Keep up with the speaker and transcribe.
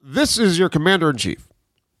This is your Commander-in-Chief.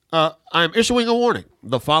 I'm issuing a warning.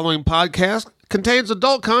 The following podcast contains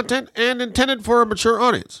adult content and intended for a mature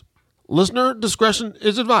audience. Listener discretion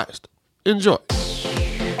is advised. Enjoy.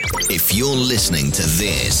 If you're listening to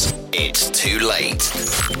this, it's too late.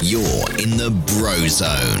 You're in the Bro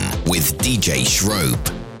Zone with DJ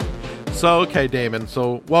Schroep. So, okay, Damon.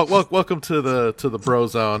 So, welcome to the Bro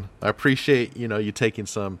Zone. I appreciate you taking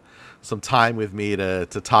some time with me to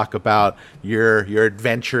talk about your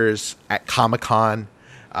adventures at Comic-Con.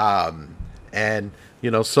 And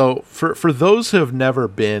so for those who have never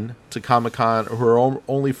been to Comic-Con or who are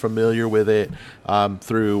only familiar with it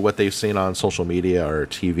through what they've seen on social media or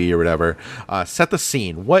TV or whatever, set the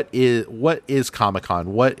scene. What is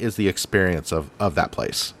Comic-Con? What is the experience of that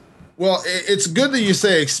place? Well, it's good that you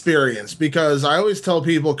say experience, because I always tell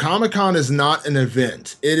people Comic-Con is not an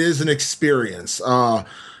event. It is an experience.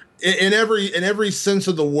 In every sense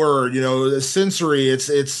of the word, the sensory, it's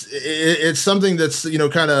something that's, it's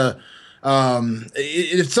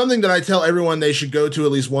something that I tell everyone they should go to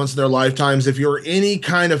at least once in their lifetimes if you're any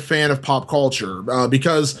kind of fan of pop culture,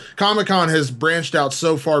 because Comic-Con has branched out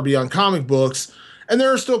so far beyond comic books, and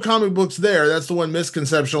there are still comic books there. That's the one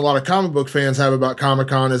misconception a lot of comic book fans have about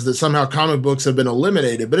Comic-Con, is that somehow comic books have been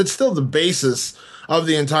eliminated, but it's still the basis of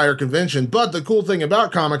the entire convention. But the cool thing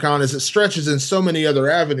about Comic-Con is it stretches in so many other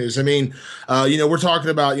avenues. I mean, we're talking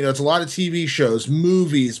about, it's a lot of TV shows,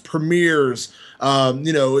 movies, premieres,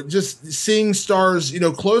 just seeing stars,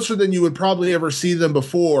 closer than you would probably ever see them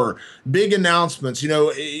before. Big announcements. We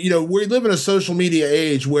live in a social media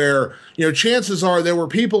age where, chances are there were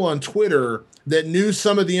people on Twitter that knew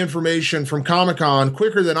some of the information from Comic-Con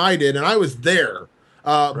quicker than I did, and I was there.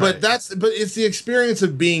 Right. But it's the experience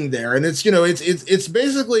of being there, and it's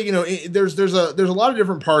basically, there's a lot of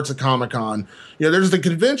different parts of Comic-Con. There's the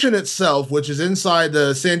convention itself, which is inside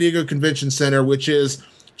the San Diego Convention Center, which is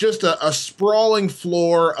just a sprawling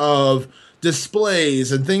floor of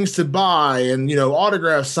displays and things to buy, and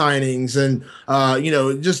autograph signings, and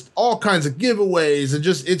just all kinds of giveaways, and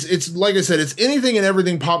just it's like I said, it's anything and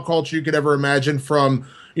everything pop culture you could ever imagine, from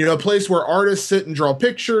a place where artists sit and draw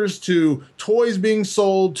pictures, to toys being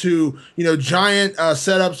sold, to, giant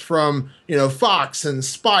setups from, Fox and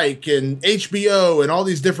Spike and HBO and all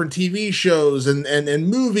these different TV shows and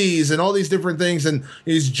movies and all these different things, and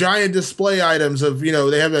these giant display items of,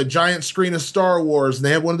 they have a giant screen of Star Wars, and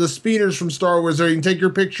they have one of the speeders from Star Wars there you can take your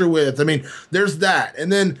picture with. I mean, there's that. And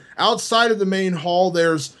then outside of the main hall,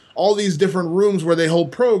 there's all these different rooms where they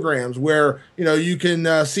hold programs where, you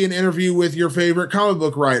can see an interview with your favorite comic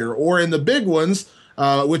book writer, or in the big ones,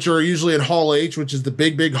 which are usually in Hall H, which is the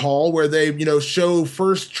big hall where they, show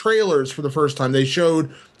first trailers for the first time. They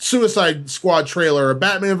showed Suicide Squad trailer, a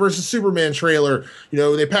Batman versus Superman trailer.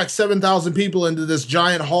 They pack 7,000 people into this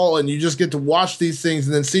giant hall, and you just get to watch these things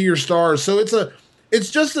and then see your stars. So it's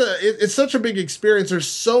such a big experience. There's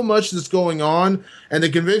so much that's going on, and the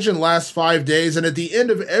convention lasts 5 days. And at the end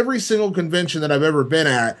of every single convention that I've ever been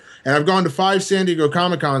at, and I've gone to 5 San Diego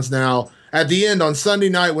Comic-Cons now, at the end on Sunday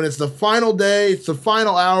night, when it's the final day, it's the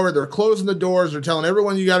final hour, they're closing the doors, they're telling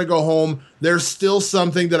everyone you got to go home, there's still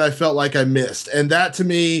something that I felt like I missed. And that, to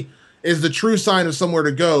me, is the true sign of somewhere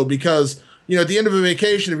to go, because at the end of a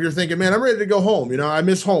vacation, if you're thinking, man, I'm ready to go home, I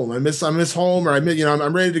miss home, I miss home, or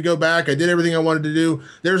I'm ready to go back, I did everything I wanted to do.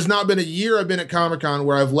 There's not been a year I've been at Comic-Con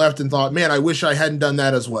where I've left and thought, man, I wish I hadn't done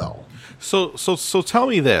that as well. So tell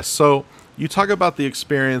me this. So you talk about the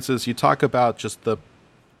experiences, you talk about just the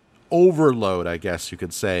overload, I guess you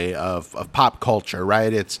could say, of pop culture,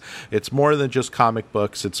 right? It's more than just comic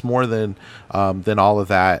books. It's more than all of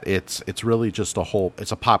that. It's really just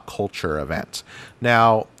it's a pop culture event.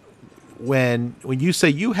 Now, when you say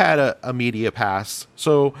you had a media pass,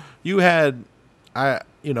 so you had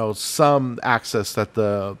some access that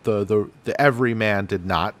the everyman did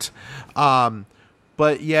not,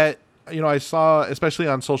 but yet I saw, especially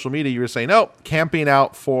on social media, you were saying, oh, camping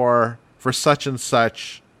out for such and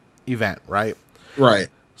such event, right?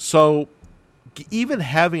 So even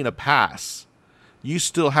having a pass, you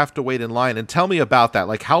still have to wait in line. And tell me about that.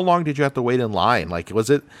 Like, how long did you have to wait in line? Like,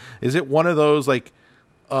 is it one of those, like,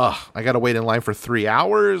 I got to wait in line for 3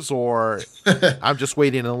 hours, or I'm just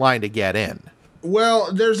waiting in line to get in?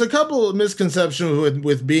 Well, there's a couple of misconceptions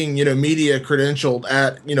with being, media credentialed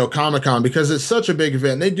at, Comic-Con, because it's such a big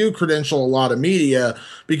event. They do credential a lot of media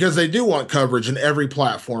because they do want coverage in every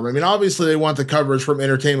platform. I mean, obviously they want the coverage from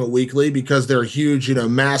Entertainment Weekly because they're a huge,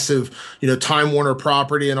 massive, Time Warner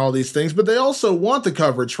property and all these things, but they also want the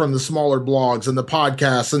coverage from the smaller blogs and the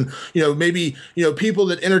podcasts and, maybe, people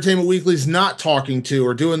that Entertainment Weekly's not talking to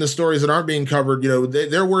or doing the stories that aren't being covered.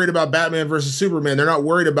 They're worried about Batman versus Superman. They're not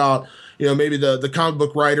worried about maybe the comic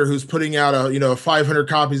book writer who's putting out 500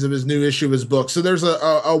 copies of his new issue of his book. So there's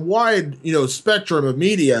a wide, spectrum of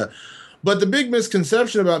media. But the big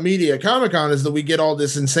misconception about media at Comic-Con is that we get all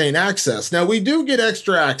this insane access. Now, we do get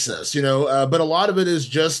extra access, but a lot of it is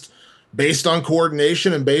just based on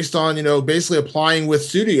coordination and based on, basically applying with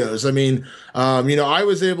studios. I mean, I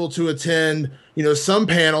was able to attend, some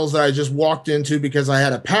panels that I just walked into because I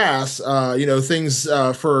had a pass, things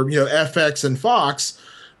for, FX and Fox.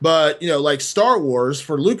 But, like Star Wars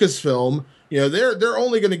for Lucasfilm, they're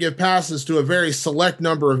only going to give passes to a very select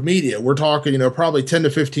number of media. We're talking, probably 10 to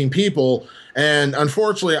 15 people. And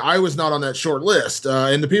unfortunately, I was not on that short list.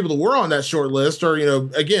 And the people that were on that short list are,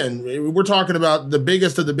 again, we're talking about the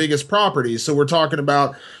biggest of the biggest properties. So we're talking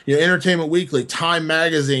about, Entertainment Weekly, Time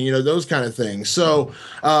Magazine, those kind of things. So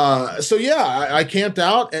yeah, I camped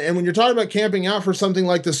out. And when you're talking about camping out for something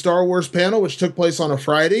like the Star Wars panel, which took place on a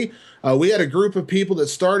Friday, we had a group of people that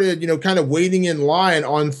started, kind of waiting in line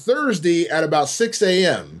on Thursday at about 6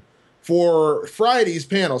 a.m. for Friday's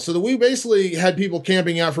panel. So that we basically had people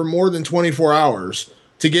camping out for more than 24 hours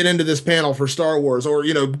to get into this panel for Star Wars, or,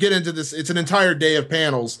 get into this. It's an entire day of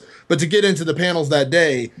panels, but to get into the panels that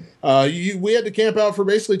day, we had to camp out for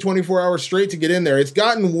basically 24 hours straight to get in there. It's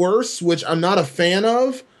gotten worse, which I'm not a fan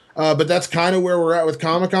of. But that's kind of where we're at with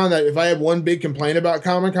Comic-Con. That if I have one big complaint about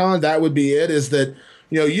Comic-Con, that would be it, is that,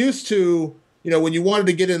 used to, when you wanted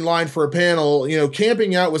to get in line for a panel,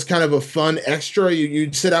 camping out was kind of a fun extra.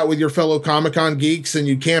 You'd sit out with your fellow Comic-Con geeks and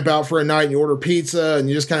you'd camp out for a night and you order pizza and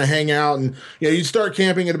you just kind of hang out. And, you'd start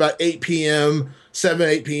camping at about 8 p.m.,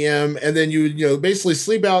 8 p.m. And then you basically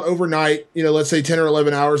sleep out overnight, let's say 10 or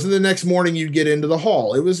 11 hours. And the next morning you'd get into the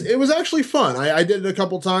hall. It was actually fun. I did it a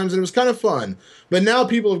couple times and it was kind of fun. But now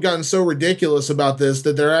people have gotten so ridiculous about this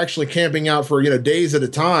that they're actually camping out for, days at a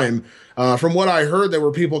time. From what I heard, there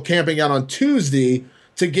were people camping out on Tuesday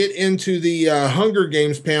to get into the Hunger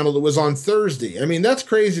Games panel that was on Thursday. I mean, that's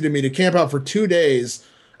crazy to me, to camp out for 2 days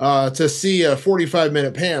to see a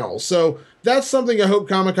 45-minute panel. So that's something I hope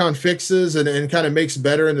Comic-Con fixes and kind of makes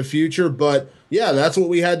better in the future. But yeah, that's what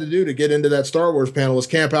we had to do to get into that Star Wars panel, was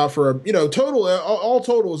camp out for all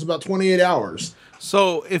total was about 28 hours.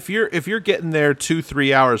 So if you're getting there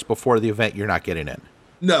 2-3 hours before the event, you're not getting in.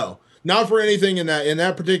 No, not for anything in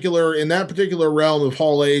that particular realm of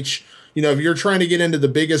Hall H. If you're trying to get into the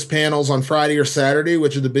biggest panels on Friday or Saturday,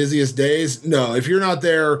 which are the busiest days, no. If you're not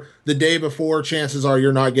there the day before, chances are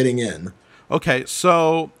you're not getting in. Okay,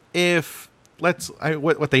 so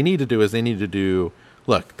what they need to do is they need to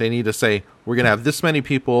say, we're going to have this many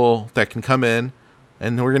people that can come in,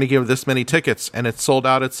 and we're going to give this many tickets, and it's sold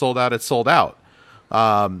out.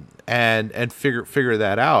 And figure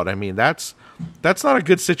that out. I mean, that's not a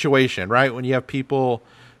good situation, right? When you have people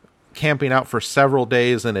camping out for several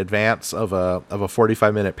days in advance of a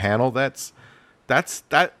 45-minute panel, I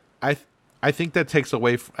think that takes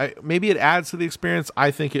away. Maybe it adds to the experience.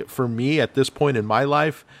 I think for me at this point in my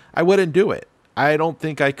life, I wouldn't do it. I don't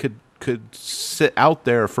think I could sit out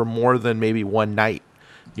there for more than maybe one night,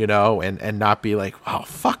 and not be like, oh,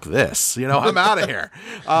 fuck this, I'm out of here.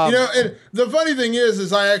 And the funny thing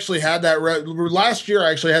is I actually had that last year.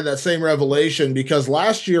 I actually had that same revelation, because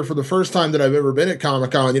last year, for the first time that I've ever been at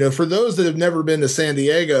Comic-Con, for those that have never been to San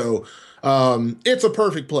Diego, it's a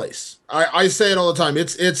perfect place. I say it all the time.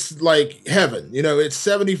 It's like heaven. It's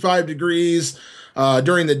 75 degrees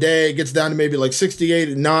during the day. It gets down to maybe like 68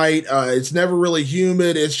 at night. It's never really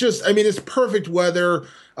humid. It's just, it's perfect weather.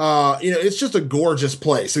 It's just a gorgeous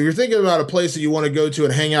place. So if you're thinking about a place that you want to go to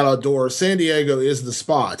and hang out outdoors, San Diego is the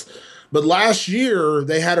spot. But last year,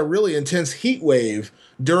 they had a really intense heat wave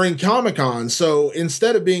during Comic-Con. So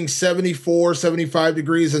instead of being 74, 75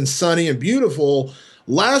 degrees and sunny and beautiful,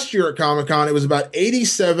 last year at Comic-Con, it was about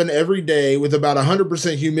 87 every day with about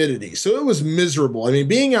 100% humidity. So it was miserable.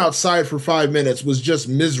 Being outside for 5 minutes was just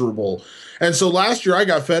miserable. And so last year I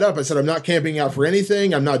got fed up. I said, I'm not camping out for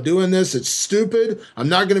anything. I'm not doing this. It's stupid. I'm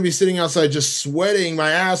not going to be sitting outside just sweating my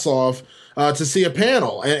ass off to see a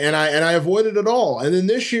panel. And I avoided it all. And then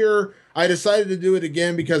this year I decided to do it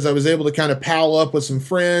again because I was able to kind of pal up with some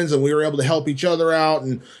friends, and we were able to help each other out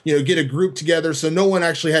and, get a group together. So no one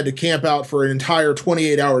actually had to camp out for an entire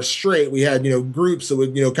 28 hours straight. We had, groups that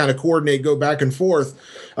would, kind of coordinate, go back and forth.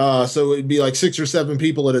 So it'd be like 6 or 7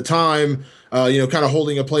 people at a time, kind of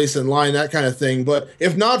holding a place in line, that kind of thing. But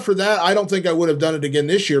if not for that, I don't think I would have done it again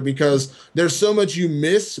this year, because there's so much you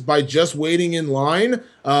miss by just waiting in line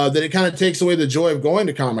that it kind of takes away the joy of going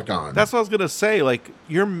to Comic-Con. That's what I was gonna say. Like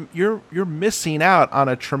you're missing out on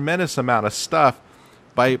a tremendous amount of stuff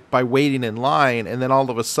by waiting in line, and then all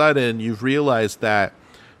of a sudden you've realized that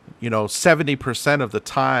 70% of the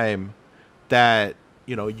time that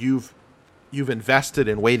you've you've invested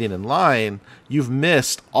in waiting in line, you've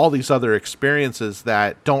missed all these other experiences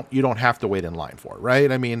that you don't have to wait in line for,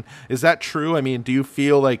 right? I mean, is that true? I mean, do you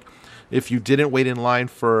feel like if you didn't wait in line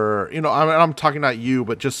for, I'm talking not you,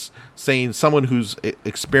 but just saying someone who's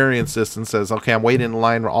experienced this and says, okay, I'm waiting in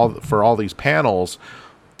line for all these panels,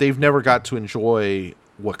 they've never got to enjoy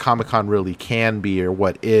what Comic-Con really can be or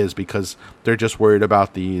what is, because they're just worried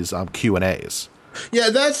about these Q&As. Yeah,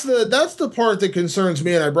 that's the part that concerns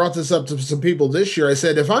me, and I brought this up to some people this year. I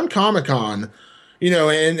said, if I'm Comic-Con,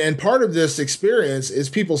 and part of this experience is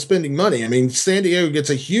people spending money. I mean, San Diego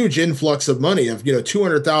gets a huge influx of money of,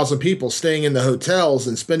 200,000 people staying in the hotels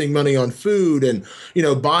and spending money on food and,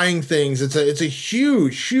 buying things. It's a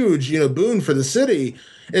huge, boon for the city.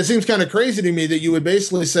 It seems kind of crazy to me that you would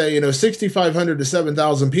basically say, 6,500 to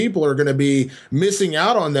 7,000 people are going to be missing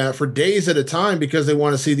out on that for days at a time because they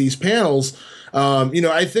want to see these panels.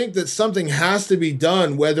 I think that something has to be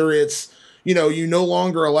done, whether it's, you no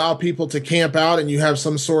longer allow people to camp out and you have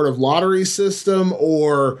some sort of lottery system,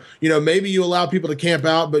 or, maybe you allow people to camp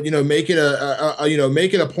out, but, make it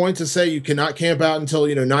make it a point to say you cannot camp out until,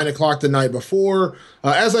 9:00 the night before.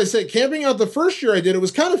 As I said, camping out the first year I did, it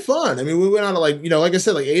was kind of fun. I mean, we went out at like I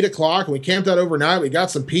said, like 8:00, and we camped out overnight. We got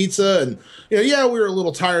some pizza, and, we were a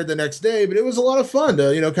little tired the next day, but it was a lot of fun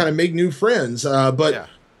to, kind of make new friends.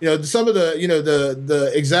 Some of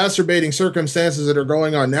the exacerbating circumstances that are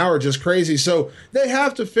going on now are just crazy. So they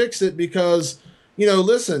have to fix it because,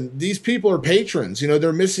 listen, these people are patrons.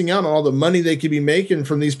 They're missing out on all the money they could be making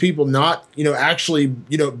from these people not, actually,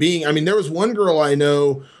 being. I mean, there was one girl I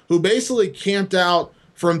know who basically camped out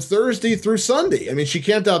from Thursday through Sunday. I mean, she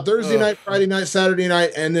camped out Thursday night, Friday night, Saturday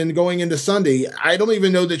night, and then going into Sunday. I don't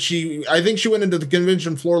even know that I think she went into the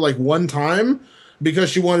convention floor like one time, because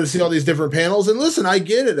she wanted to see all these different panels. And listen, I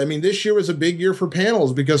get it. I mean, this year was a big year for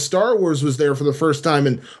panels because Star Wars was there for the first time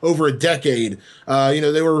in over a decade.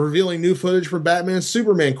 They were revealing new footage for Batman and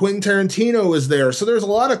Superman. Quentin Tarantino was there. So there's a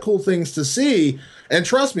lot of cool things to see. And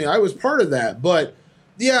trust me, I was part of that. But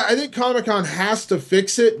yeah, I think Comic-Con has to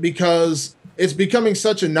fix it because it's becoming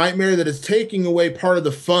such a nightmare that it's taking away part of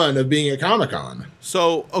the fun of being at Comic-Con.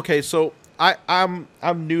 So, okay, so I'm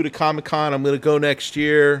new to Comic-Con. I'm going to go next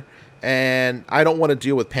year. And I don't want to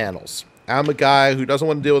deal with panels. I'm a guy who doesn't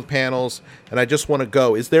want to deal with panels, and I just want to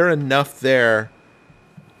go. Is there enough there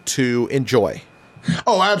to enjoy?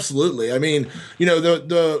 Oh, absolutely. I mean,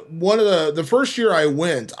 the first year I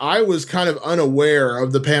went, I was kind of unaware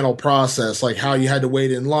of the panel process, like how you had to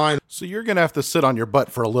wait in line. So you're going to have to sit on your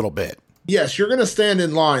butt for a little bit. Yes, you're going to stand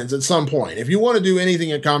in lines at some point. If you want to do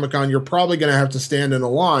anything at Comic-Con, you're probably going to have to stand in a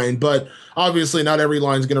line, but obviously not every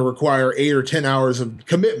line is going to require 8 or 10 hours of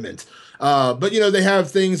commitment. But they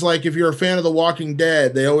have things like, if you're a fan of The Walking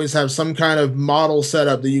Dead, they always have some kind of model set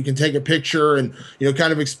up that you can take a picture and,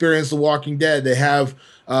 kind of experience The Walking Dead. They have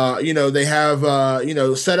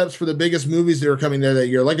setups for the biggest movies that are coming there that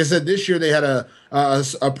year. Like I said, this year they had a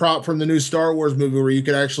prop from the new Star Wars movie where you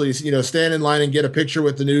could actually, stand in line and get a picture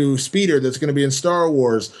with the new speeder that's going to be in Star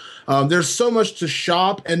Wars. There's so much to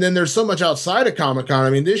shop, and then there's so much outside of Comic-Con.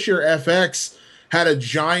 I mean, this year FX had a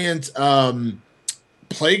giant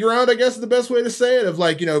playground, I guess is the best way to say it, of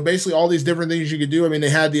basically all these different things you could do. I mean, they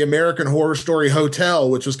had the American Horror Story Hotel,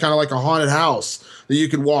 which was kind of like a haunted house that you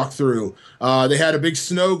could walk through. They had a big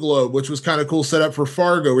snow globe, which was kind of cool, set up for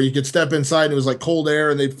Fargo, where you could step inside and it was like cold air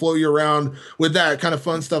and they'd flow you around with that kind of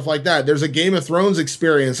fun stuff like that. There's a Game of Thrones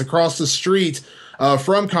experience across the street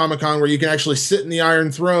from Comic-Con where you can actually sit in the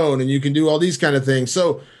Iron Throne and you can do all these kind of things.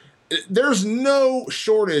 So there's no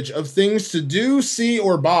shortage of things to do, see,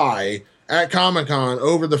 or buy at Comic-Con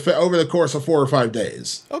over the course of 4 or 5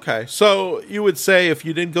 days. Okay, so you would say if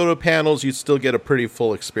you didn't go to panels, you'd still get a pretty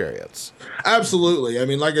full experience. Absolutely. I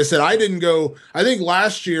mean, like I said, I didn't go. I think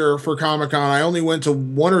last year for Comic-Con, I only went to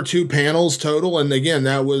 1 or 2 panels total, and again,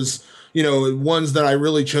 that was ones that I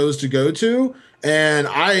really chose to go to. And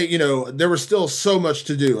there was still so much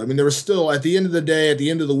to do. I mean, there was still, at the end of the day, at the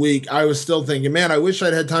end of the week, I was still thinking, man, I wish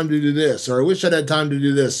I'd had time to do this, or I wish I'd had time to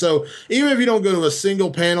do this. So even if you don't go to a single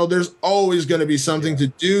panel, there's always going to be something to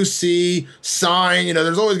do, see, sign.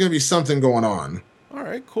 There's always going to be something going on. All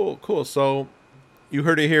right, cool. So you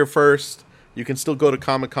heard it here first. You can still go to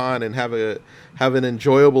Comic-Con and have an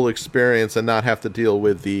enjoyable experience and not have to deal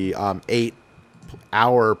with the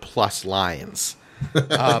 8-hour plus lines.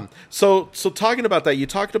 So talking about that, you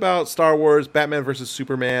talked about Star Wars, Batman versus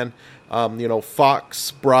Superman.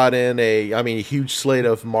 Fox brought in a huge slate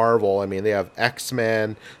of Marvel. I mean, they have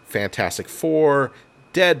X-Men, Fantastic Four,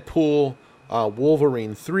 Deadpool,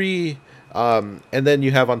 Wolverine 3. And then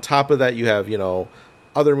you have on top of that, you have,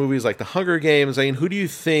 other movies like The Hunger Games. I mean, who do you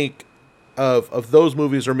think of those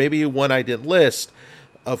movies, or maybe one I didn't list,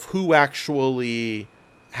 of who actually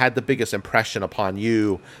had the biggest impression upon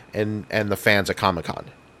you and the fans at Comic-Con?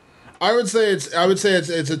 I would say it's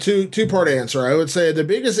a two-part answer. I would say the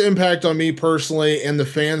biggest impact on me personally and the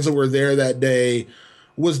fans that were there that day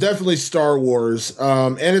was definitely Star Wars.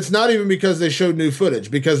 And it's not even because they showed new footage,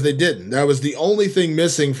 because they didn't. That was the only thing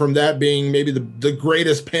missing from that being maybe the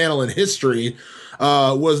greatest panel in history,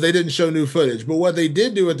 was they didn't show new footage. But what they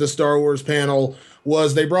did do at the Star Wars panel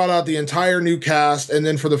was they brought out the entire new cast, and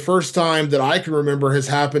then for the first time that I can remember has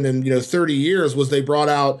happened in 30 years, was they brought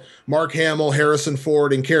out Mark Hamill, Harrison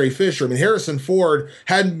Ford, and Carrie Fisher. I mean, Harrison Ford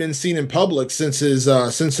hadn't been seen in public since his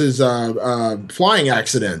flying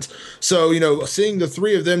accident. So seeing the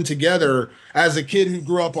three of them together as a kid who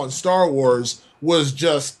grew up on Star Wars was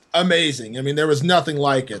just amazing. I mean, there was nothing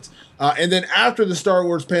like it. And then after the Star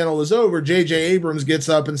Wars panel was over, J.J. Abrams gets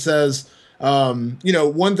up and says,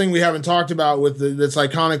 one thing we haven't talked about that's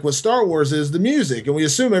iconic with Star Wars is the music. And we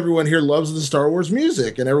assume everyone here loves the Star Wars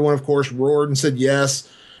music. And everyone, of course, roared and said yes.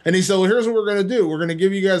 And he said, well, here's what we're going to do. We're going to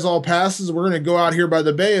give you guys all passes. We're going to go out here by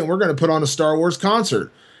the bay and we're going to put on a Star Wars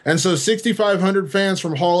concert. And so 6,500 fans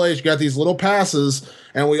from Hall H got these little passes,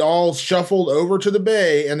 and we all shuffled over to the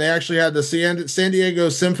bay, and they actually had the San Diego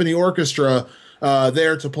Symphony Orchestra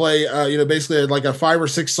there to play, basically like a 5 or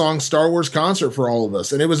 6 song Star Wars concert for all of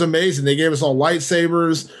us. And it was amazing. They gave us all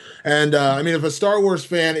lightsabers. And if a Star Wars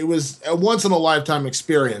fan, it was a once in a lifetime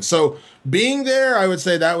experience. So being there, I would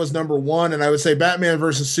say that was number one. And I would say Batman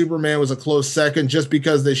versus Superman was a close second, just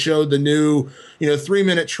because they showed the new,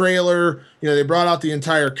 3-minute trailer. They brought out the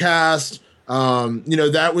entire cast.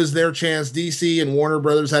 That was their chance. DC and Warner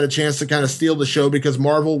Brothers had a chance to kind of steal the show because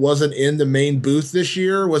Marvel wasn't in the main booth this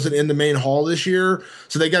year, wasn't in the main hall this year.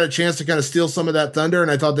 So they got a chance to kind of steal some of that thunder.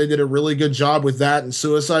 And I thought they did a really good job with that and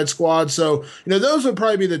Suicide Squad. So, those would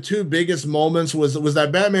probably be the two biggest moments was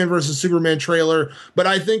that Batman versus Superman trailer. But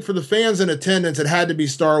I think for the fans in attendance, it had to be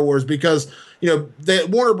Star Wars because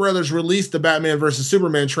Warner Brothers released the Batman versus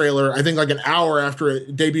Superman trailer, I think like an hour after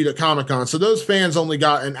it debuted at Comic-Con. So those fans only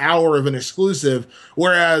got an hour of an exclusive,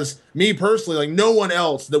 whereas me personally, like no one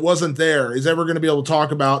else that wasn't there is ever going to be able to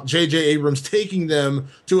talk about J.J. Abrams taking them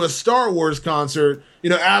to a Star Wars concert,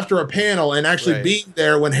 after a panel and actually being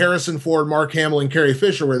there when Harrison Ford, Mark Hamill, and Carrie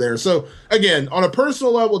Fisher were there. So again, on a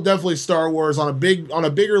personal level, definitely Star Wars. On a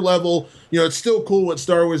bigger level, it's still cool what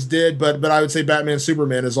Star Wars did, but I would say Batman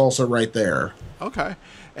Superman is also right there. Okay.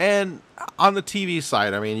 And on the TV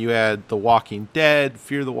side, I mean, you had The Walking Dead,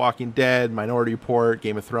 Fear the Walking Dead, Minority Report,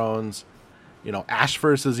 Game of Thrones, Ash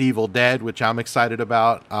vs. Evil Dead, which I'm excited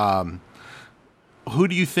about. Who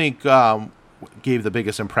do you think gave the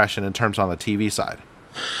biggest impression in terms on the TV side?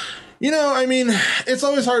 It's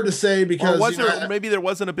always hard to say because maybe there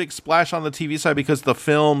wasn't a big splash on the TV side because the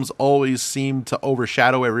films always seem to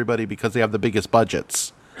overshadow everybody because they have the biggest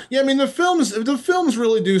budgets. Yeah, the films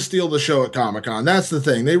really do steal the show at Comic-Con. That's the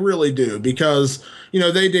thing. They really do because,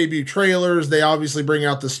 they debut trailers. They obviously bring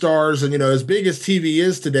out the stars. And, as big as TV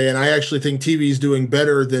is today, and I actually think TV is doing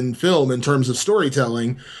better than film in terms of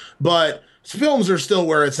storytelling, but films are still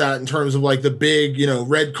where it's at in terms of like the big,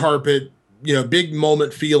 red carpet, big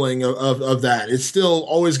moment feeling of that. It's still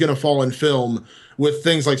always going to fall in film with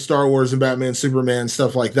things like Star Wars and Batman, Superman,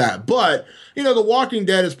 stuff like that. But, The Walking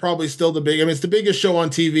Dead is probably still it's the biggest show on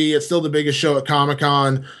TV. It's still the biggest show at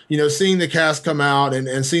Comic-Con. Seeing the cast come out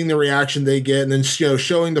and seeing the reaction they get and then,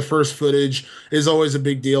 showing the first footage is always a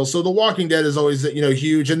big deal. So The Walking Dead is always,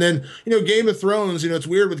 huge. And then, Game of Thrones, it's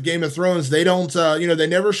weird with Game of Thrones. They don't, they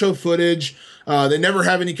never show footage. They never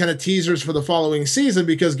have any kind of teasers for the following season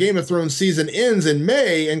because Game of Thrones season ends in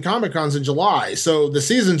May and Comic-Con's in July. So the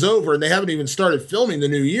season's over and they haven't even started filming the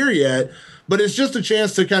new year yet. But it's just a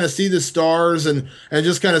chance to kind of see the stars and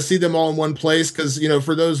just kind of see them all in one place. Because,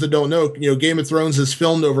 for those that don't know, Game of Thrones is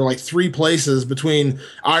filmed over like 3 places between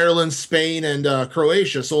Ireland, Spain, and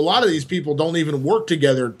Croatia. So a lot of these people don't even work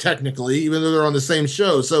together technically, even though they're on the same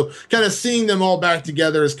show. So kind of seeing them all back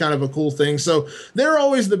together is kind of a cool thing. So they're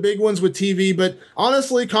always the big ones with TV. But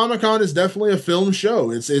honestly, Comic-Con is definitely a film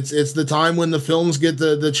show. It's the time when the films get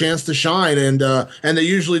the chance to shine. And they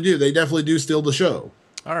usually do. They definitely do steal the show.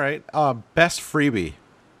 All right. Best freebie.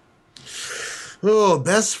 Oh,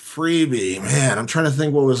 best freebie. Man, I'm trying to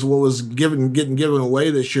think what was getting given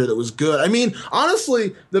away this year that was good.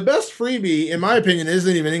 Honestly, the best freebie, in my opinion,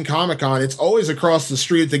 isn't even in Comic-Con. It's always across the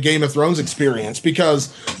street at the Game of Thrones experience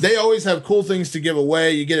because they always have cool things to give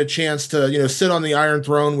away. You get a chance to, sit on the Iron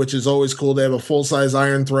Throne, which is always cool. They have a full-size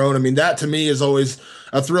Iron Throne. That to me is always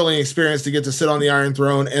a thrilling experience to get to sit on the Iron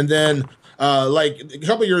Throne. And then like a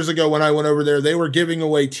couple years ago when I went over there, they were giving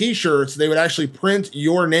away T-shirts. They would actually print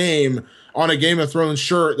your name on a Game of Thrones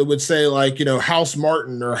shirt that would say like, House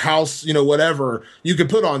Martin or House, whatever you could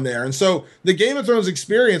put on there. And so the Game of Thrones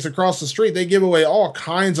experience across the street, they give away all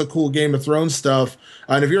kinds of cool Game of Thrones stuff.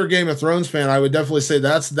 And if you're a Game of Thrones fan, I would definitely say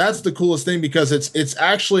that's the coolest thing, because it's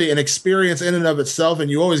actually an experience in and of itself, and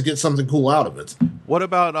you always get something cool out of it. What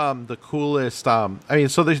about the coolest?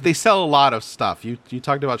 So they sell a lot of stuff. You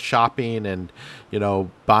talked about shopping and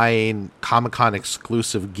buying Comic-Con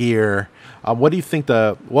exclusive gear. What do you think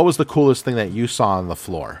what was the coolest thing that you saw on the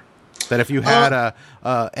floor? That if you had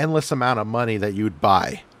a endless amount of money that you'd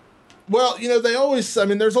buy? Well, there's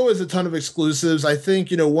always a ton of exclusives. I think,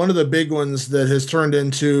 one of the big ones that has turned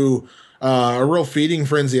into a real feeding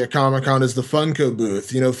frenzy at Comic-Con is the Funko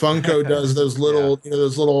booth. Funko does those little,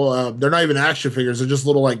 they're not even action figures. They're just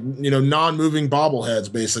little, non-moving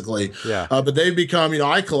bobbleheads, basically. Yeah. But they've become,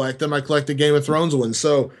 I collect them. I collect the Game of Thrones ones.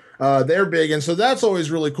 So they're big. And so that's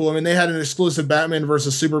always really cool. I mean, they had an exclusive Batman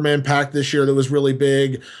versus Superman pack this year that was really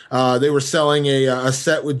big. They were selling a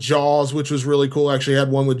set with Jaws, which was really cool. Actually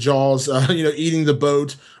had one with Jaws, eating the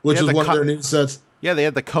boat, which was one of their new sets. Yeah, they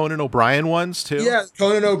had the Conan O'Brien ones too. Yeah,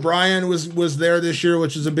 Conan O'Brien was there this year,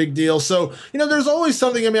 which is a big deal. So, there's always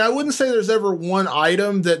something. I mean, I wouldn't say there's ever one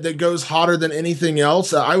item that goes hotter than anything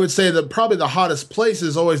else. I would say that probably the hottest place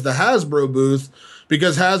is always the Hasbro booth,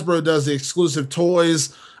 because Hasbro does the exclusive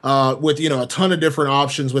toys with, a ton of different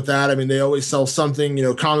options with that. I mean, they always sell something,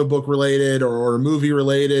 comic book related or movie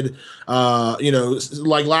related.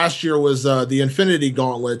 Like last year was the Infinity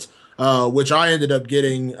Gauntlet, which I ended up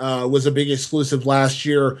getting, was a big exclusive last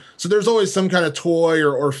year. So there's always some kind of toy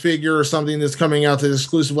or figure or something that's coming out that's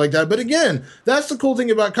exclusive like that. But again, that's the cool thing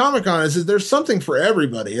about Comic-Con is there's something for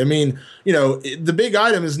everybody. I mean, the big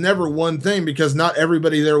item is never one thing, because not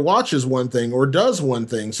everybody there watches one thing or does one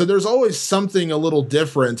thing. So there's always something a little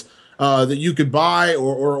different that you could buy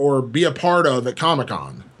or be a part of at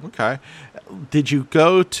Comic-Con. Okay. Did you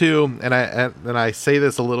go to, and I say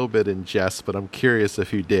this a little bit in jest, but I'm curious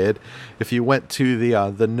if you went to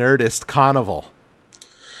the Nerdist Carnival?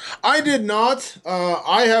 I did not.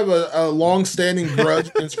 I have a long-standing grudge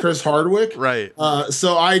against Chris Hardwick. Right.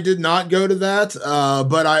 So I did not go to that.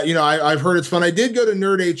 But I've heard it's fun. I did go to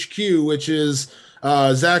Nerd HQ, which is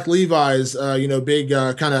Zach Levi's, big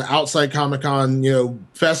kind of outside Comic-Con,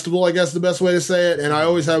 festival, I guess the best way to say it. And I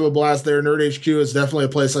always have a blast there. Nerd HQ is definitely a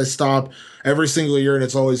place I stop every single year, and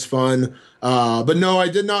it's always fun. But no, I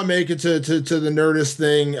did not make it to the Nerdist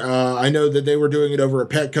thing. I know that they were doing it over at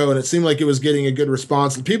Petco, and it seemed like it was getting a good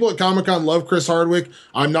response. The people at Comic-Con love Chris Hardwick.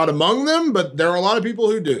 I'm not among them, but there are a lot of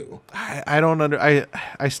people who do.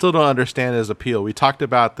 I still don't understand his appeal. We talked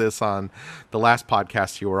about this on the last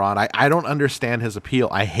podcast you were on. I don't understand his appeal.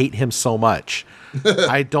 I hate him so much.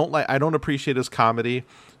 I don't appreciate his comedy.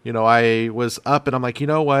 I was up and I'm like, you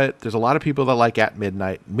know what? There's a lot of people that like At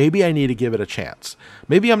Midnight. Maybe I need to give it a chance.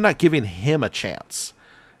 Maybe I'm not giving him a chance.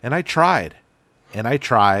 And I tried. And I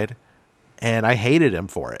hated him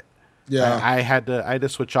for it. Yeah. I had to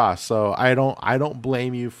switch off. So I don't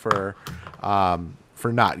blame you for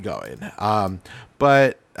not going.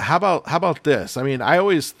 But how about this? I mean, I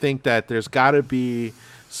always think that there's got to be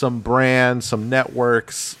some brands, some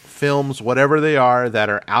networks, films, whatever they are, that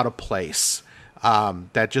are out of place.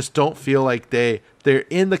 That just don't feel like they're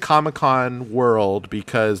in the Comic-Con world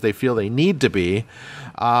because they feel they need to be,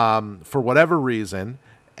 for whatever reason.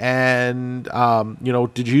 And,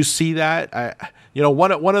 did you see that?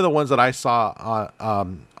 One of the ones that I saw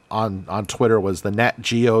on Twitter was the Nat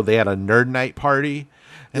Geo. They had a Nerd Night party.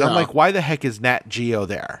 And I'm like, why the heck is Nat Geo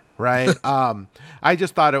there? Right. I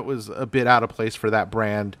just thought it was a bit out of place for that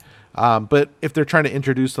brand. But if they're trying to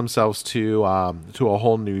introduce themselves to a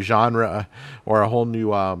whole new genre or a whole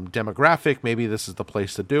new demographic, maybe this is the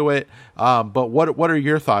place to do it. But what are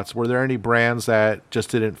your thoughts? Were there any brands that just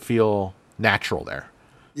didn't feel natural there?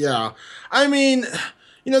 Yeah, I mean,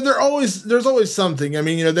 there's always something. I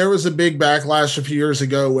mean, there was a big backlash a few years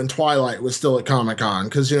ago when Twilight was still at Comic-Con,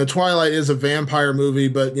 because Twilight is a vampire movie,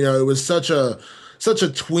 but it was such a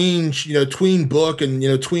tween book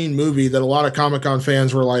and tween movie that a lot of Comic-Con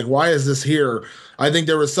fans were like, why is this here? I think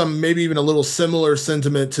there was some, maybe even a little similar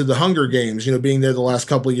sentiment to the Hunger Games, being there the last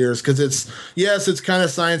couple of years, because it's kind of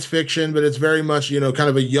science fiction, but it's very much kind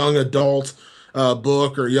of a young adult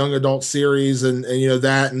book or young adult series, and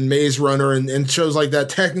that, and Maze Runner and shows like that.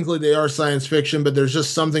 Technically they are science fiction, but there's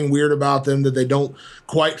just something weird about them that they don't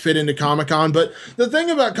quite fit into Comic-Con. But the thing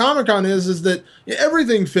about Comic-Con is that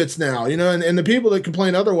everything fits now, and the people that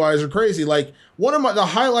complain otherwise are crazy. Like, one of the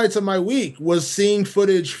highlights of my week was seeing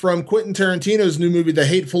footage from Quentin Tarantino's new movie, The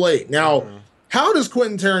Hateful Eight. Now, how does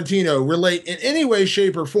Quentin Tarantino relate in any way,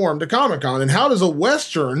 shape, or form to Comic-Con? And how does a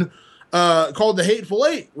Western called The Hateful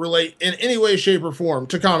Eight relate in any way, shape, or form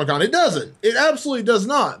to Comic-Con? It doesn't. It absolutely does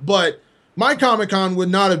not. But my Comic-Con would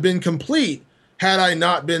not have been complete had I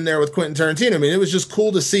not been there with Quentin Tarantino. I mean, it was just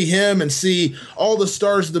cool to see him and see all the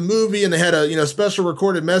stars of the movie, and they had a special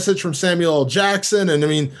recorded message from Samuel L. Jackson. And I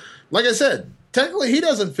mean, like I said, technically he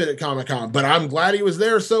doesn't fit at Comic-Con, but I'm glad he was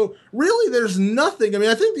there. So really, there's nothing. I mean,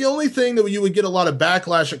 I think the only thing that you would get a lot of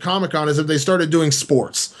backlash at Comic-Con is if they started doing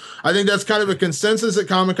sports. I think that's kind of a consensus at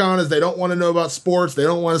Comic-Con is they don't want to know about sports. They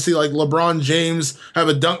don't want to see like LeBron James have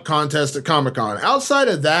a dunk contest at Comic-Con. Outside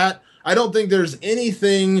of that, I don't think there's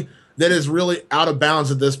anything that is really out of bounds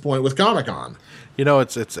at this point with Comic-Con. You know,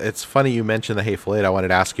 it's funny you mentioned the Hateful Eight. I wanted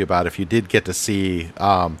to ask you about if you did get to see.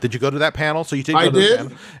 Did you go to that panel? So you did. The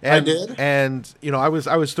panel. I did. And you know, I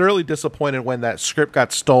was thoroughly disappointed when that script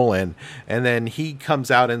got stolen, and then he comes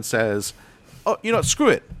out and says, "Oh, you know, screw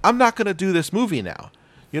it. I'm not going to do this movie now.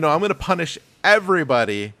 You know, I'm going to punish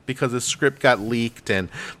everybody because the script got leaked." And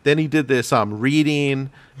then he did this reading,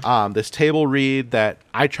 this table read that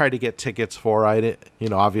I tried to get tickets for. I didn't, you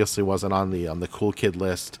know, obviously wasn't on the cool kid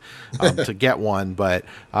list to get one, but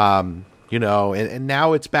you know, and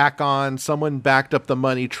now it's back on. Someone backed up the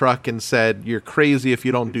money truck and said, "You're crazy if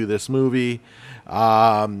you don't do this movie,"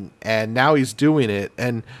 and now he's doing it.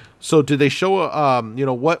 And so, did they show? You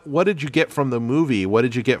know, what did you get from the movie? What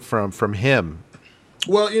did you get from him?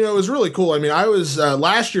 Well, you know, it was really cool. I mean, I was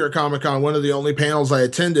last year at Comic-Con, one of the only panels I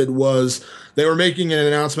attended was they were making an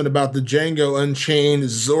announcement about the Django Unchained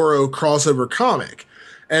Zorro crossover comic.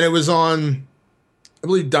 And it was on, I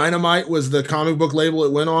believe Dynamite was the comic book label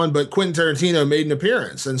it went on, but Quentin Tarantino made an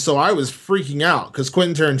appearance. And so I was freaking out because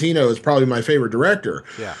Quentin Tarantino is probably my favorite director.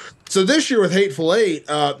 Yeah. So this year with Hateful Eight,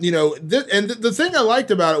 you know, the thing I liked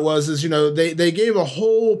about it was, you know, they gave a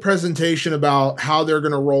whole presentation about how they're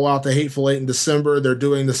going to roll out the Hateful Eight in December. They're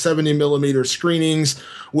doing the 70 millimeter screenings,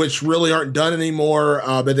 which really aren't done anymore.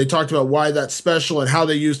 But they talked about why that's special and how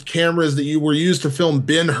they used cameras that were used to film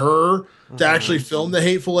Ben-Hur to actually film the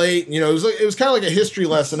Hateful Eight. You know, it was kind of like a history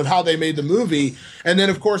lesson of how they made the movie. And then,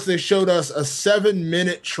 of course, they showed us a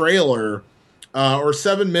 7-minute trailer. Or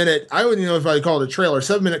 7-minute, I wouldn't know if I'd call it a trailer,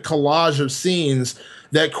 7-minute collage of scenes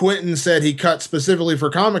that Quentin said he cut specifically for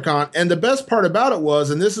Comic-Con. And the best part about it was,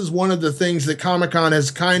 and this is one of the things that Comic-Con has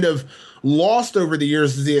kind of lost over the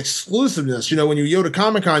years, is the exclusiveness. You know, when you go to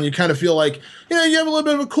Comic-Con, you kind of feel like, you know, you have a little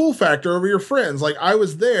bit of a cool factor over your friends. Like I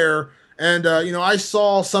was there and, you know, I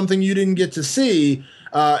saw something you didn't get to see.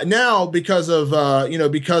 Now, because of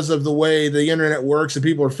the way the internet works and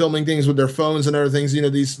people are filming things with their phones and other things, you know,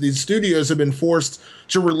 these studios have been forced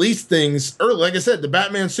to release things early. Like I said, the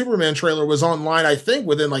Batman Superman trailer was online, I think,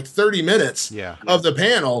 within like 30 minutes of the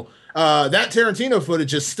panel. That Tarantino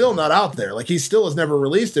footage is still not out there. Like he still has never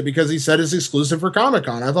released it because he said it's exclusive for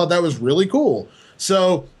Comic-Con. I thought that was really cool.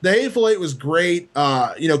 So the Hateful Eight was great.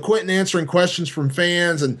 You know, Quentin answering questions from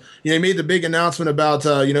fans, and you know, he made the big announcement about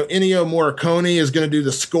you know, Ennio Morricone is going to do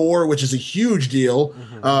the score, which is a huge deal.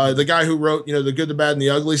 Mm-hmm. The guy who wrote, you know, the Good, the Bad, and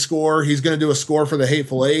the Ugly score, he's going to do a score for the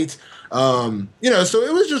Hateful Eight. You know, so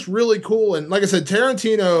it was just really cool. And like I said,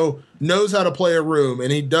 Tarantino knows how to play a room,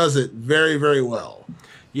 and he does it very, very well.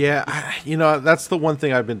 Yeah, you know, that's the one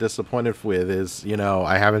thing I've been disappointed with is, you know,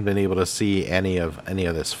 I haven't been able to see any of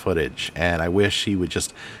this footage, and I wish he would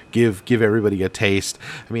just give everybody a taste.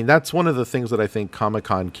 I mean, that's one of the things that I think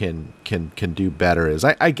Comic-Con can do better is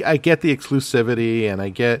I get the exclusivity, and I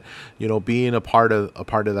get, you know, being a part of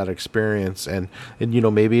that experience, and you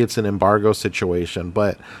know, maybe it's an embargo situation,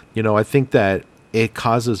 but you know, I think that it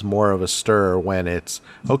causes more of a stir when it's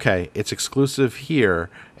okay, it's exclusive here,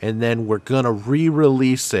 and then we're going to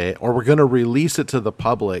re-release it, or we're going to release it to the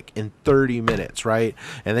public in 30 minutes, right?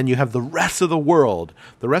 And then you have the rest of the world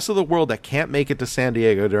that can't make it to San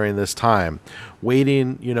Diego during this time,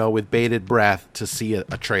 waiting, you know, with bated breath to see a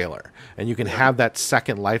trailer. And you can have that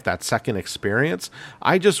second life, that second experience.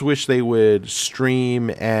 I just wish they would stream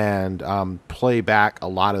and play back a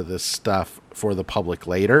lot of this stuff for the public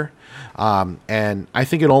later. And I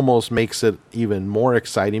think it almost makes it even more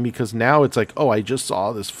exciting because now it's like, oh, I just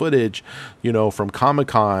saw this footage, you know, from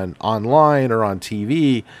Comic-Con online or on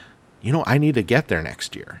TV. You know, I need to get there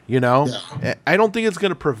next year, you know? Yeah. I don't think it's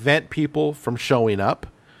going to prevent people from showing up.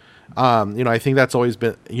 You know, I think that's always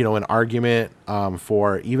been, you know, an argument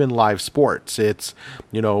for even live sports. It's,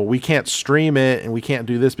 you know, we can't stream it and we can't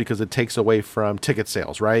do this because it takes away from ticket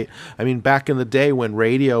sales, right? I mean, back in the day when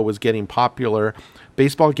radio was getting popular,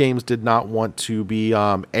 baseball games did not want to be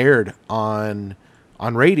aired on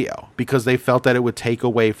on radio because they felt that it would take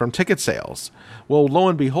away from ticket sales. Well, lo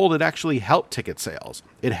and behold, it actually helped ticket sales.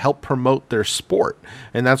 It helped promote their sport.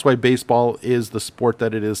 And that's why baseball is the sport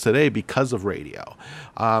that it is today, because of radio.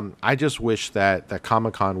 I just wish that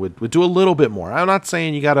Comic-Con would do a little bit more. I'm not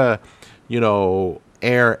saying you got to,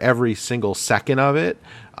 air every single second of it.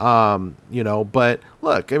 But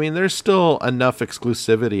look, I mean, there's still enough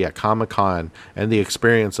exclusivity at Comic-Con and the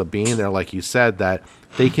experience of being there, like you said, that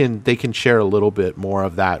they can share a little bit more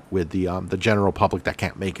of that with the general public that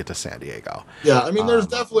can't make it to San Diego. Yeah, I mean, there's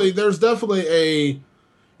definitely a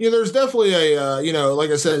like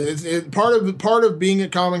I said, part of being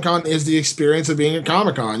at Comic-Con is the experience of being at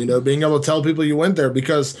Comic-Con. Being able to tell people you went there,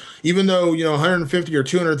 because even though 150 or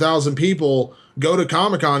 200,000 people go to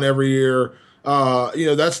Comic-Con every year.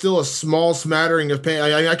 That's still a small smattering of pain.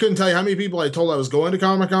 I couldn't tell you how many people I told I was going to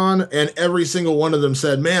Comic-Con, and every single one of them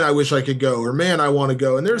said, "Man, I wish I could go," or "Man, I want to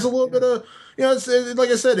go." And there's a little bit of, it's like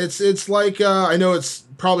I said, it's like I know it's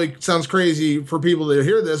probably sounds crazy for people to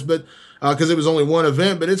hear this, but because it was only one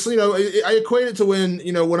event, but it's I equate it to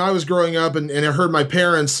when I was growing up and I heard my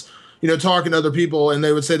parents talking to other people, and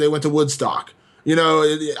they would say they went to Woodstock.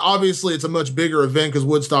 Obviously it's a much bigger event because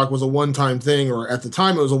Woodstock was a one-time thing, or at the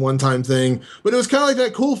time it was a one-time thing, but it was kind of like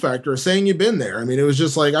that cool factor of saying you've been there. I mean, it was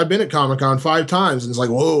just like, I've been at Comic-Con 5 times, and it's like,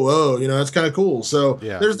 whoa, that's kind of cool. So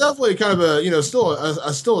there's definitely kind of a,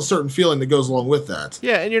 still a certain feeling that goes along with that.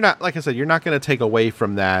 Yeah. And you're not, like I said, you're not going to take away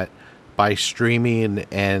from that by streaming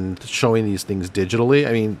and showing these things digitally.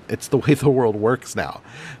 I mean, it's the way the world works now,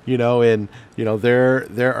 and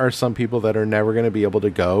there are some people that are never going to be able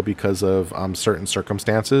to go because of certain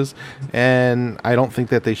circumstances, and I don't think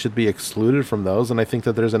that they should be excluded from those. And I think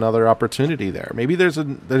that there's another opportunity there. Maybe there's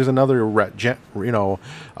another revenue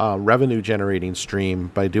generating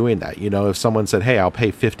stream by doing that. If someone said, "Hey, I'll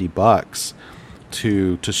pay $50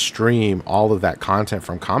 to stream all of that content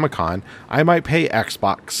from Comic-Con," I might pay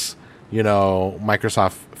Xbox,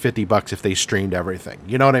 Microsoft $50 if they streamed everything.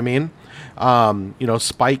 You know what I mean?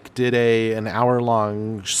 Spike did an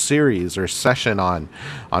hour-long series or session on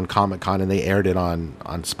Comic-Con, and they aired it on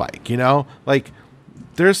Spike. Like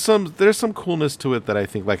there's some coolness to it that I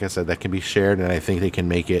think, like I said, that can be shared, and I think they can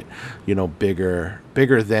make it, bigger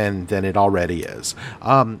than it already is.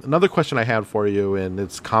 Another question I had for you, and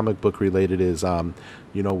it's comic book related, is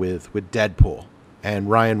with Deadpool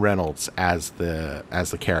and Ryan Reynolds as the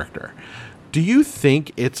character. Do you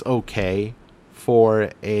think it's okay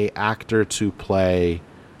for a actor to play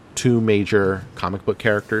two major comic book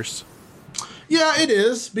characters? Yeah, it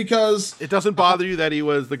is, because it doesn't bother you that he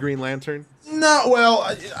was the Green Lantern? No, well,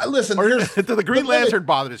 listen. The Green Lantern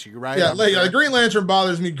bothers you, right? Yeah, the Green Lantern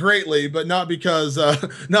bothers me greatly, but not because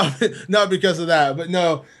not because of that. But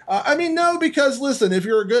no, no, because listen, if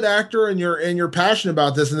you're a good actor and you're passionate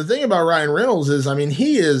about this, and the thing about Ryan Reynolds is,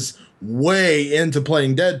 he is way into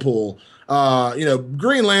playing Deadpool.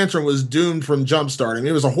 Green Lantern was doomed from Jumpstart.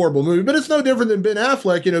 It was a horrible movie, but it's no different than Ben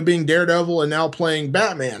Affleck, being Daredevil and now playing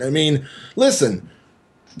Batman. Listen.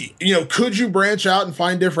 Could you branch out and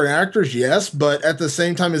find different actors? Yes, but at the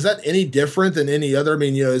same time, is that any different than any other?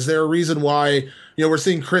 Is there a reason why, we're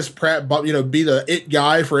seeing Chris Pratt, be the it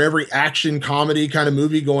guy for every action comedy kind of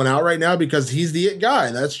movie going out right now? Because he's the it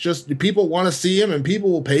guy. That's just, people want to see him, and people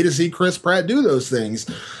will pay to see Chris Pratt do those things.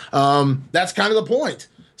 That's kind of the point.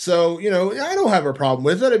 So, I don't have a problem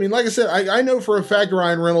with it. Like I said, I know for a fact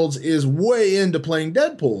Ryan Reynolds is way into playing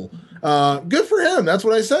Deadpool. Good for him. That's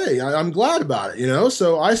what I say. I'm glad about it,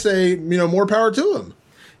 so I say, more power to him.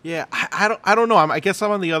 Yeah. I don't know. I guess I'm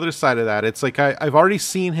on the other side of that. It's like, I've already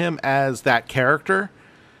seen him as that character,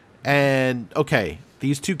 and okay,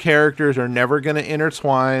 these two characters are never going to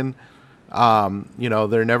intertwine.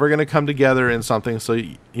 They're never going to come together in something. So,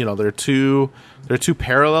 they're two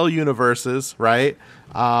parallel universes, right?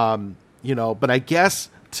 But I guess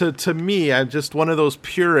to me, I'm just one of those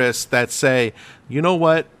purists that say, you know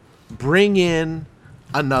what? Bring in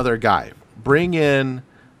another guy. Bring in,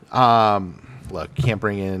 can't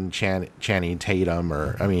bring in Channing Tatum,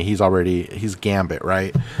 or, he's Gambit,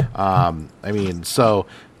 right? But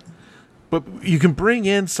you can bring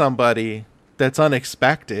in somebody that's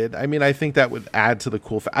unexpected. I think that would add to the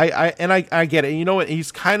cool. I get it. You know what?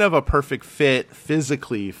 He's kind of a perfect fit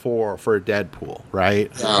physically for Deadpool, right?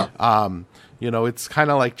 Yeah. It's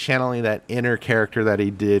kind of like channeling that inner character that he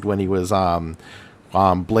did when he was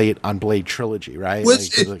Blade Trilogy, right?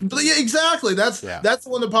 Yeah, exactly. That's the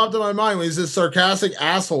one that popped in my mind when he's this sarcastic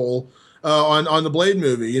asshole on the Blade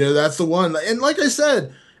movie. That's the one. And like I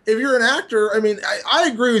said, if you're an actor, I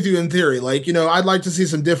agree with you in theory. I'd like to see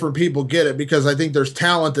some different people get it, because I think there's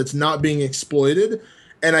talent that's not being exploited.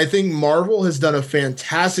 And I think Marvel has done a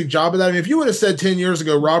fantastic job of that. I mean, if you would have said 10 years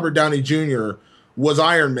ago Robert Downey Jr. was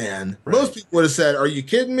Iron Man, most people would have said, are you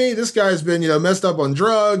kidding me? This guy's been, messed up on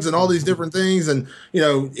drugs and all these different things. And,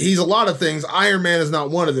 he's a lot of things. Iron Man is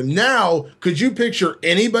not one of them. Now, could you picture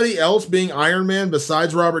anybody else being Iron Man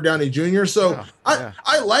besides Robert Downey Jr.? So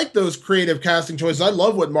I like those creative casting choices. I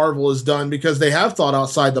love what Marvel has done because they have thought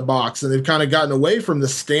outside the box and they've kind of gotten away from the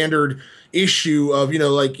standard issue of,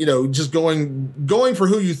 just going for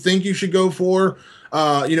who you think you should go for.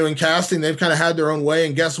 In casting, they've kind of had their own way,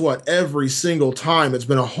 and guess what? Every single time, it's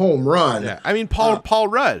been a home run. Yeah, I mean, Paul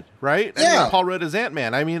Rudd, right? I mean, Paul Rudd is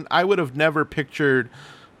Ant-Man. I mean, I would have never pictured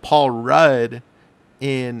Paul Rudd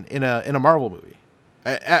in a Marvel movie,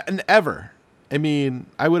 ever. I mean,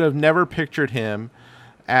 I would have never pictured him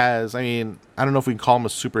as. I mean, I don't know if we can call him a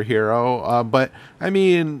superhero, but I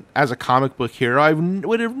mean, as a comic book hero, I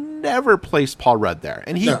would have never placed Paul Rudd there,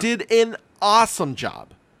 and he did an awesome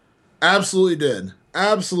job. Absolutely did.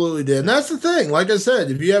 And that's the thing. Like I said,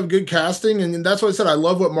 if you have good casting, and that's what I said, I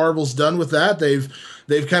love what Marvel's done with that. They've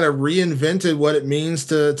kind of reinvented what it means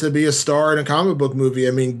to be a star in a comic book movie.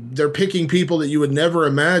 I mean, they're picking people that you would never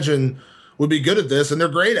imagine would be good at this, and they're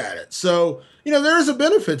great at it. So, there is a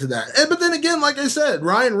benefit to that. But then again, like I said,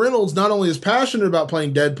 Ryan Reynolds not only is passionate about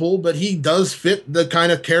playing Deadpool, but he does fit the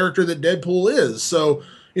kind of character that Deadpool is. So,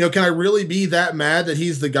 can I really be that mad that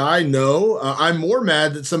he's the guy? No. I'm more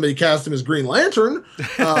mad that somebody cast him as Green Lantern.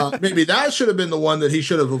 Maybe that should have been the one that he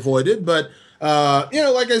should have avoided. But,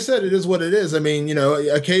 like I said, it is what it is. I mean,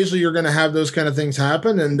 occasionally you're going to have those kind of things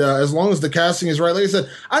happen. And as long as the casting is right, like I said,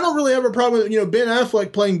 I don't really have a problem with, Ben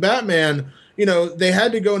Affleck playing Batman. They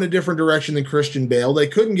had to go in a different direction than Christian Bale. They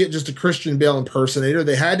couldn't get just a Christian Bale impersonator.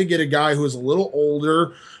 They had to get a guy who was a little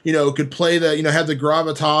older, could play have the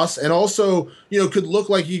gravitas, and also, could look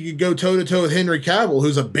like he could go toe-to-toe with Henry Cavill,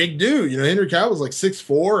 who's a big dude. Henry Cavill's like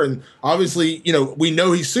 6'4", and obviously, we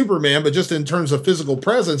know he's Superman, but just in terms of physical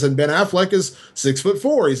presence, and Ben Affleck is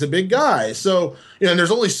 6'4". He's a big guy. So, and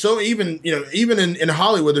there's only even in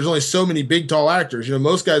Hollywood, there's only so many big, tall actors.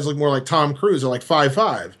 Most guys look more like Tom Cruise, or like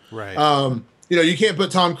 5'5". Right. You can't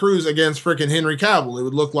put Tom Cruise against freaking Henry Cavill. It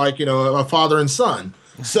would look like, a father and son.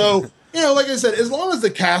 So, like I said, as long as the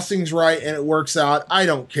casting's right and it works out, I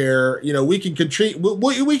don't care. We can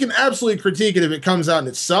we can absolutely critique it if it comes out and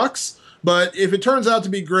it sucks. But if it turns out to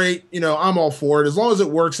be great, I'm all for it. As long as it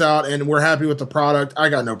works out and we're happy with the product, I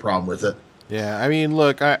got no problem with it. Yeah, I mean,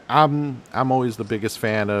 look, I'm always the biggest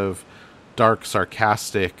fan of dark,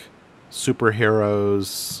 sarcastic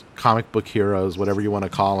superheroes, comic book heroes, whatever you want to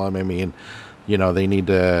call them. I mean, they need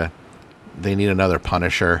another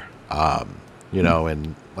Punisher,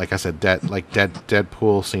 and like I said,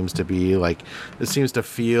 Deadpool seems to be like, it seems to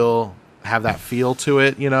have that feel to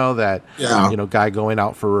it, guy going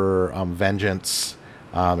out for vengeance,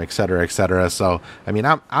 et cetera, et cetera. So, I mean,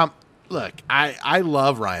 I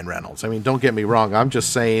love Ryan Reynolds. I mean, don't get me wrong. I'm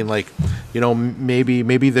just saying, like,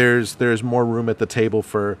 maybe there's more room at the table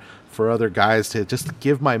for other guys to just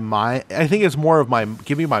give my mind. I think it's more of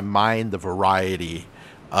giving my mind the variety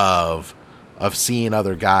of seeing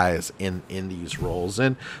other guys in these roles.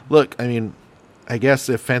 And look, I mean, I guess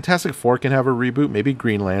if Fantastic Four can have a reboot, maybe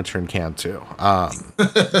Green Lantern can too.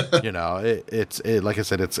 It's like I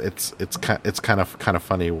said, it's kind of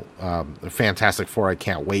funny. Fantastic Four, I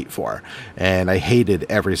can't wait for, and I hated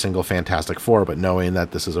every single Fantastic Four. But knowing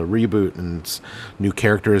that this is a reboot and it's new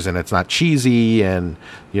characters and it's not cheesy, and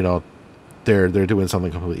they're doing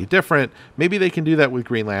something completely different, maybe they can do that with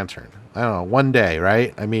Green Lantern. I don't know, one day,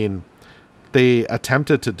 right? I mean, they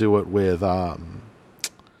attempted to do it with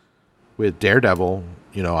Daredevil,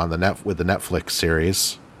 on with the Netflix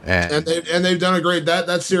series, and they've done a great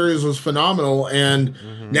that series was phenomenal, and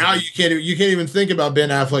now you can't even think about Ben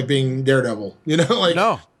Affleck being Daredevil.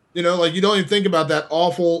 No. You don't even think about that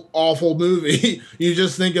awful movie. You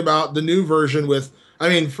just think about the new version with, I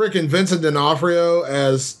mean, freaking Vincent D'Onofrio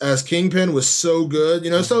as Kingpin was so good,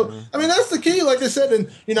 So, I mean, that's the key, like I said. And,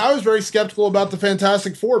 I was very skeptical about the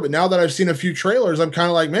Fantastic Four, but now that I've seen a few trailers, I'm kind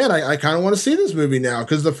of like, man, I kind of want to see this movie now,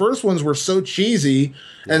 because the first ones were so cheesy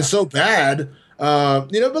and so bad. But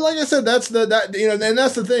like I said, that's and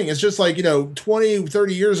that's the thing. It's just like, 20,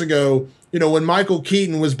 30 years ago, when Michael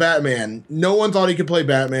Keaton was Batman, no one thought he could play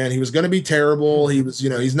Batman. He was going to be terrible. He was, he's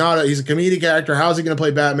a comedic actor. How's he going to play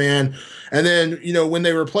Batman? And then, when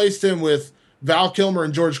they replaced him with Val Kilmer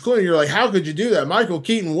and George Clooney, you're like, how could you do that? Michael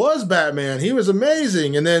Keaton was Batman. He was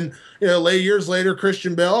amazing. And then, years later,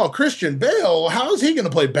 Christian Bale. Oh, Christian Bale, how is he going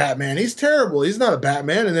to play Batman? He's terrible. He's not a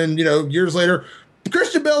Batman. And then, years later,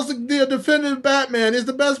 Christian Bale's the definitive Batman. He's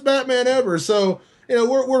the best Batman ever. So,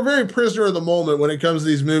 we're very prisoner of the moment when it comes to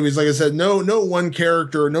these movies. Like I said, no one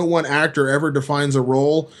character, no one actor ever defines a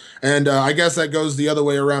role, and I guess that goes the other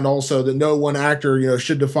way around also. That no one actor,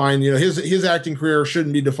 should define, his acting career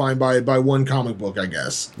shouldn't be defined by one comic book, I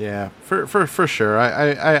guess. Yeah, for sure.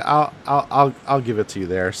 I'll give it to you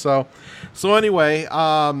there. So anyway,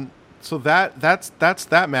 so that's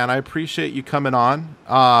that, man. I appreciate you coming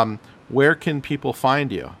on. Where can people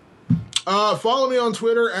find you? Follow me on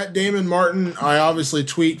Twitter at Damon Martin. I obviously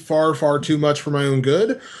tweet far too much for my own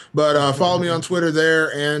good, but follow me on Twitter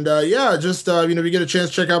there. And just if you get a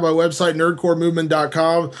chance, check out my website,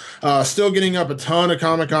 nerdcoremovement.com. Still getting up a ton of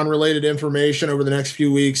Comic-Con related information over the next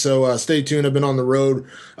few weeks, so stay tuned. I've been on the road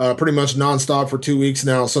pretty much nonstop for 2 weeks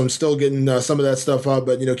now, so I'm still getting some of that stuff up.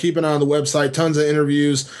 But keep an eye on the website. Tons of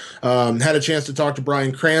interviews. Had a chance to talk to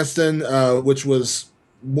Bryan Cranston, which was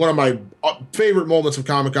one of my favorite moments of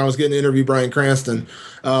Comic-Con, was getting to interview Bryan Cranston.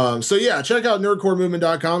 Check out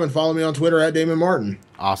nerdcoremovement.com and follow me on Twitter at Damon Martin.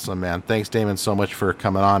 Awesome, man. Thanks, Damon, so much for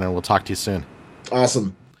coming on, and we'll talk to you soon.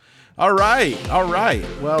 Awesome. All right.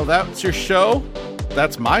 Well, that's your show.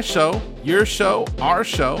 That's my show, your show, our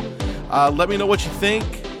show. Let me know what you think.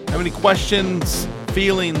 Have any questions,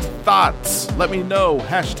 feelings, thoughts? Let me know.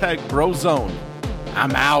 #BroZone.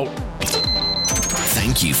 I'm out.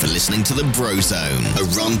 Thank you for listening to The Brozone, a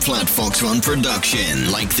Ron Platt Fox Run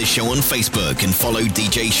production. Like the show on Facebook and follow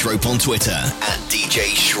DJ Schroep on Twitter at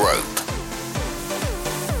DJ Schroep.